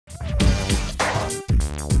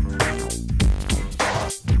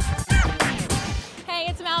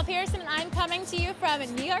coming to you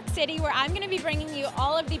from New York City, where I'm going to be bringing you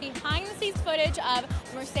all of the behind-the-scenes footage of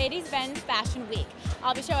Mercedes-Benz Fashion Week.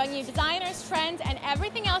 I'll be showing you designers, trends, and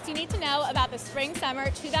everything else you need to know about the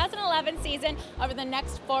Spring-Summer 2011 season over the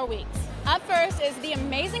next 4 weeks. Up first is the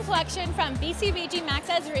amazing collection from BCBG Max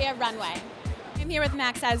Azria Runway. I'm here with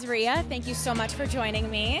Max Azria. Thank you so much for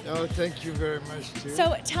joining me. Oh, thank you very much, too.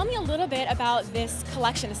 So tell me a little bit about this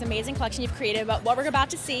collection, this amazing collection you've created, about what we're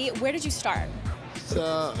about to see. Where did you start?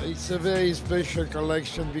 It's a very special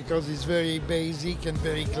collection because it's very basic and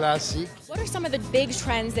very classic. What are some of the big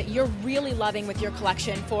trends that you're really loving with your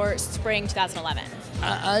collection for Spring 2011?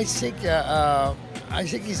 I think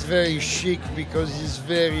it's very chic because it's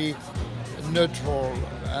very neutral,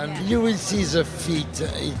 and you will see the feet.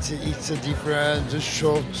 It's a different. The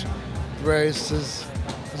short dresses,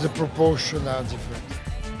 the proportion are different.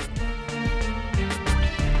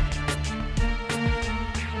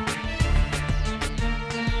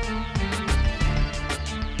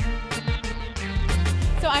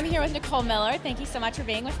 So I'm here with Nicole Miller. Thank you so much for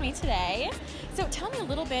being with me today. So tell me a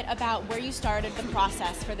little bit about where you started the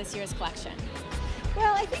process for this year's collection.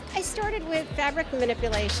 Well, I think I started with fabric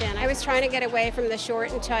manipulation. I was trying to get away from the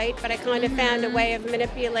short and tight, but I kind of found a way of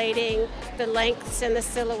manipulating the lengths and the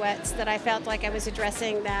silhouettes that I felt like I was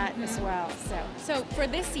addressing that as well. So for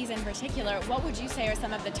this season in particular, what would you say are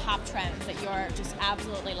some of the top trends that you're just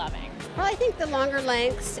absolutely loving? Well, I think the longer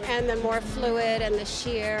lengths and the more fluid and the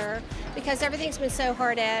sheer, because everything's been so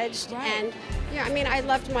hard-edged. Right. And yeah, I mean, I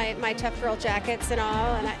loved my tough girl jackets and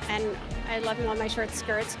all, and I love them on my short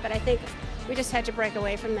skirts, but I think we just had to break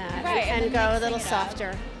away from that and go a little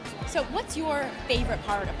softer. So what's your favorite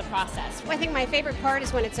part of the process? Well, I think my favorite part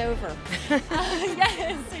is when it's over.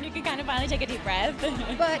 Yes, and you can kind of finally take a deep breath.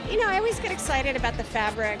 But, you know, I always get excited about the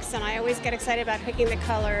fabrics, and I always get excited about picking the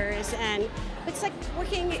colors, and it's like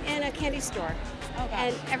working in a candy store. Oh, gosh.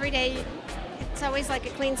 And every day, it's always like a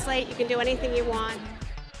clean slate. You can do anything you want.